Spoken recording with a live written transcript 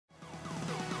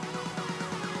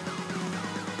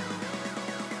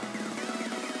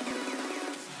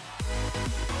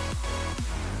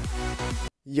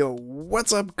Yo,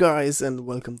 what's up guys, and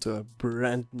welcome to a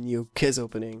brand new case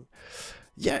opening.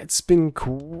 Yeah, it's been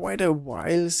quite a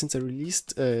while since I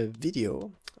released a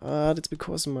video. That's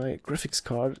because my graphics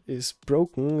card is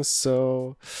broken,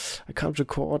 so I can't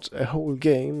record a whole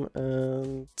game,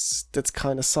 and that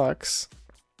kinda sucks.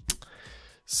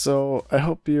 So I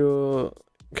hope you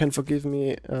can forgive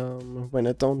me when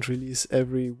I don't release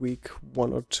every week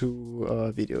 1 or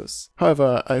 2 videos.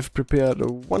 However, I've prepared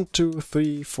 1, 2,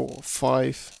 3, 4,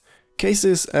 5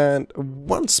 cases and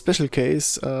one special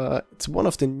case. It's one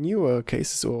of the newer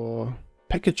cases or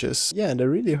packages. Yeah, and I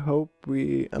really hope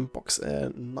we unbox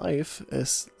a knife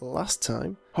as last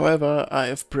time. However, I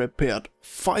have prepared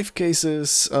 5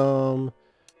 cases.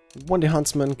 One the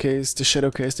Huntsman case, the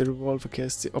Shadow case, the Revolver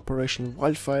case, the Operation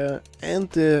Wildfire and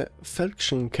the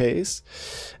Falcon case.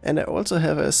 And I also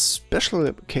have a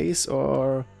special case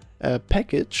or a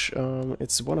package.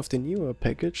 It's one of the newer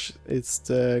package. It's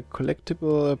the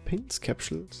collectible pins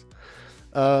capsules.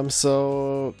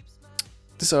 So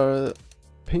these are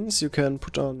pins you can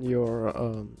put on your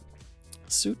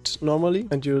suit normally,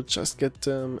 and you just get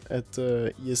them at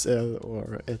the ESL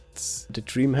or at the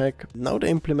DreamHack. Now they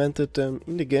implemented them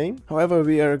in the game. However,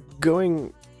 we are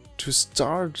going to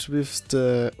start with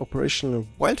the Operation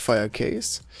Wildfire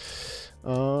case.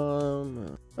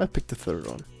 I picked the third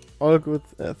one. All good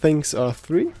things are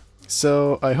 3,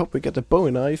 so I hope we get a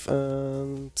bowie knife,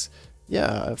 and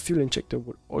yeah, a fuel injector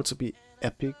would also be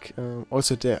epic.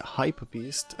 Also the Hyper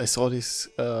Beast, I saw this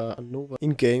Nova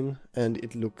in game and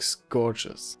it looks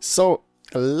gorgeous. So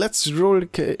let's roll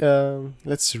it,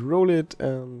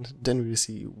 and then we'll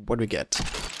see what we get.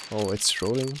 Oh, it's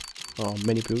rolling. Oh,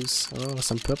 many blues. Oh,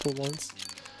 some purple ones,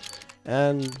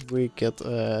 and we get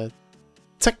a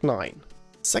Tech 9.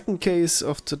 Second case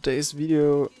of today's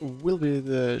video will be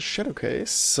the Shadow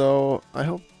case, so I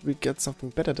hope we get something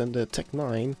better than the Tech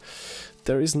 9.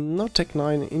 There is no Tech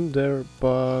 9 in there,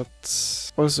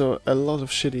 but also a lot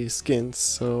of shitty skins,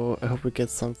 so I hope we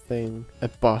get something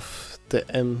above the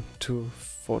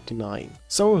M249.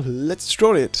 So let's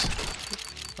roll it!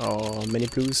 Oh, many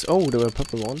blues. Oh, there were a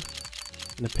purple one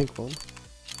and a pink one.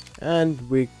 And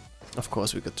we, of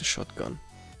course, we got the shotgun.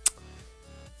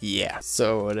 Yeah,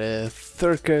 so the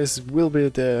third case will be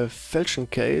the Falcon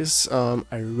case. I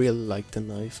really like the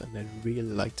knife and I really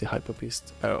like the Hyper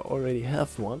Beast. I already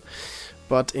have one,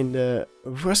 but in the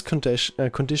worst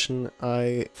condition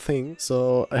I think.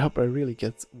 So I hope I really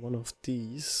get one of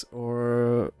these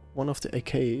or one of the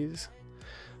AKs.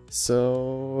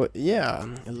 So yeah,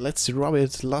 let's roll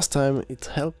it. Last time it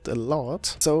helped a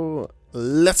lot. So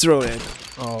let's roll it.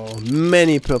 Oh,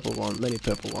 many purple one, many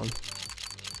purple one.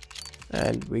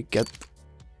 And we get,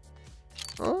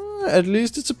 at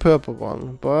least it's a purple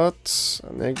one, but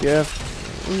I get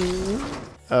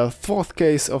a fourth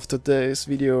case of today's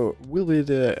video will be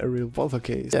the Revolver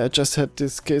case. Yeah, I just had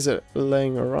this case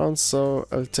laying around, so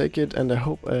I'll take it, and I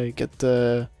hope I get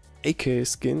the AK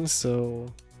skin.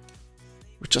 So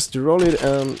we just roll it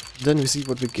and then we see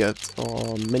what we get.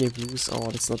 Oh, many blues. Oh,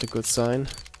 that's not a good sign.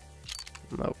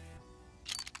 No,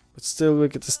 but still we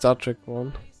get the Star Trek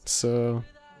one. So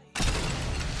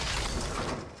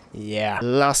yeah,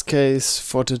 last case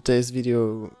for today's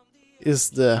video is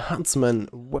the Huntsman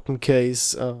weapon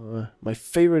case. My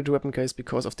favorite weapon case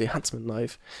because of the Huntsman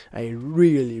knife. I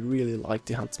really like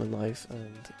the Huntsman knife,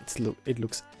 and it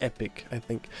looks epic, I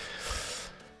think.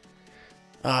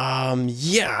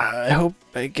 Yeah, I hope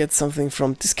I get something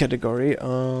from this category,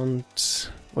 and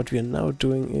what we are now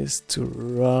doing is to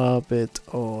rub it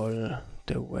all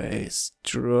the way,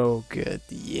 stroke it,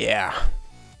 yeah.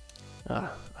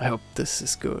 I hope this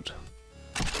is good.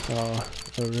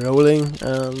 Rolling,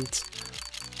 and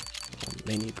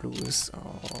many blues.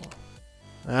 Oh.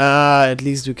 At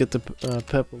least we get the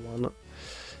purple one,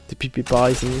 the PP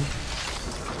Bison.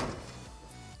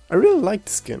 I really like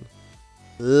the skin.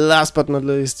 Last but not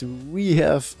least, we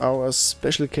have our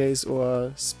special case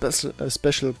or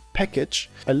special package.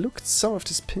 I looked some of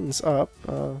these pins up.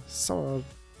 Some are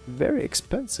very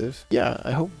expensive. Yeah,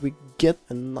 I hope we get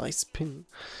a nice pin.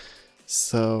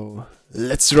 So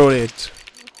let's roll it.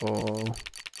 Oh,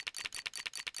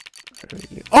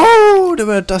 really? Oh, there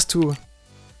were dust too.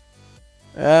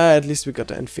 At least we got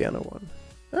the Inferno one.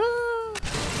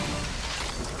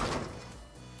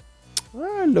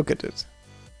 Look at it.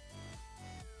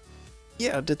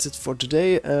 Yeah, that's it for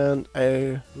today, and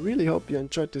I really hope you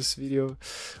enjoyed this video.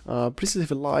 Please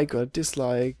leave a like or a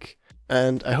dislike,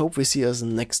 and I hope we see us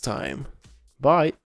next time. Bye.